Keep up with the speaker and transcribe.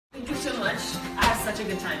much. I had such a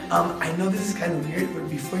good time. I know this is kind of weird, but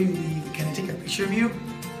before you leave, can I take a picture of you?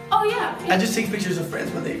 Oh yeah. I just take pictures of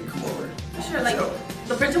friends when they come over. Sure, like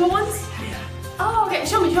the printable ones? Yeah. Oh, okay.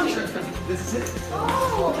 Show me. Sure. This is it.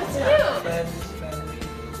 Oh, that's cute. Friends, family.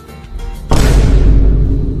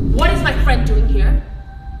 What is my friend doing here?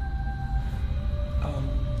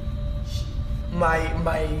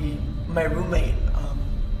 My roommate.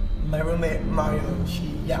 My roommate Mario.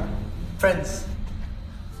 Friends.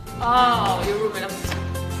 Oh, your roommate.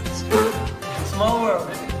 Small world.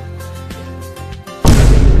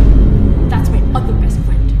 That's my other best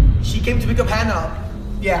friend. She came to pick up Hannah.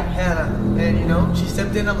 Yeah, Hannah. And you know, she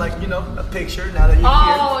stepped in. I'm like, you know, a picture. Now that you're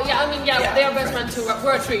here. Oh, yeah. I mean, yeah, they are best friends too.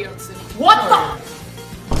 We're a trio. What the?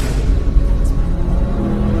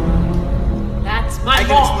 That's my I can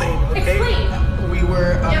mom. explain. Okay. Explain. We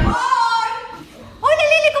were.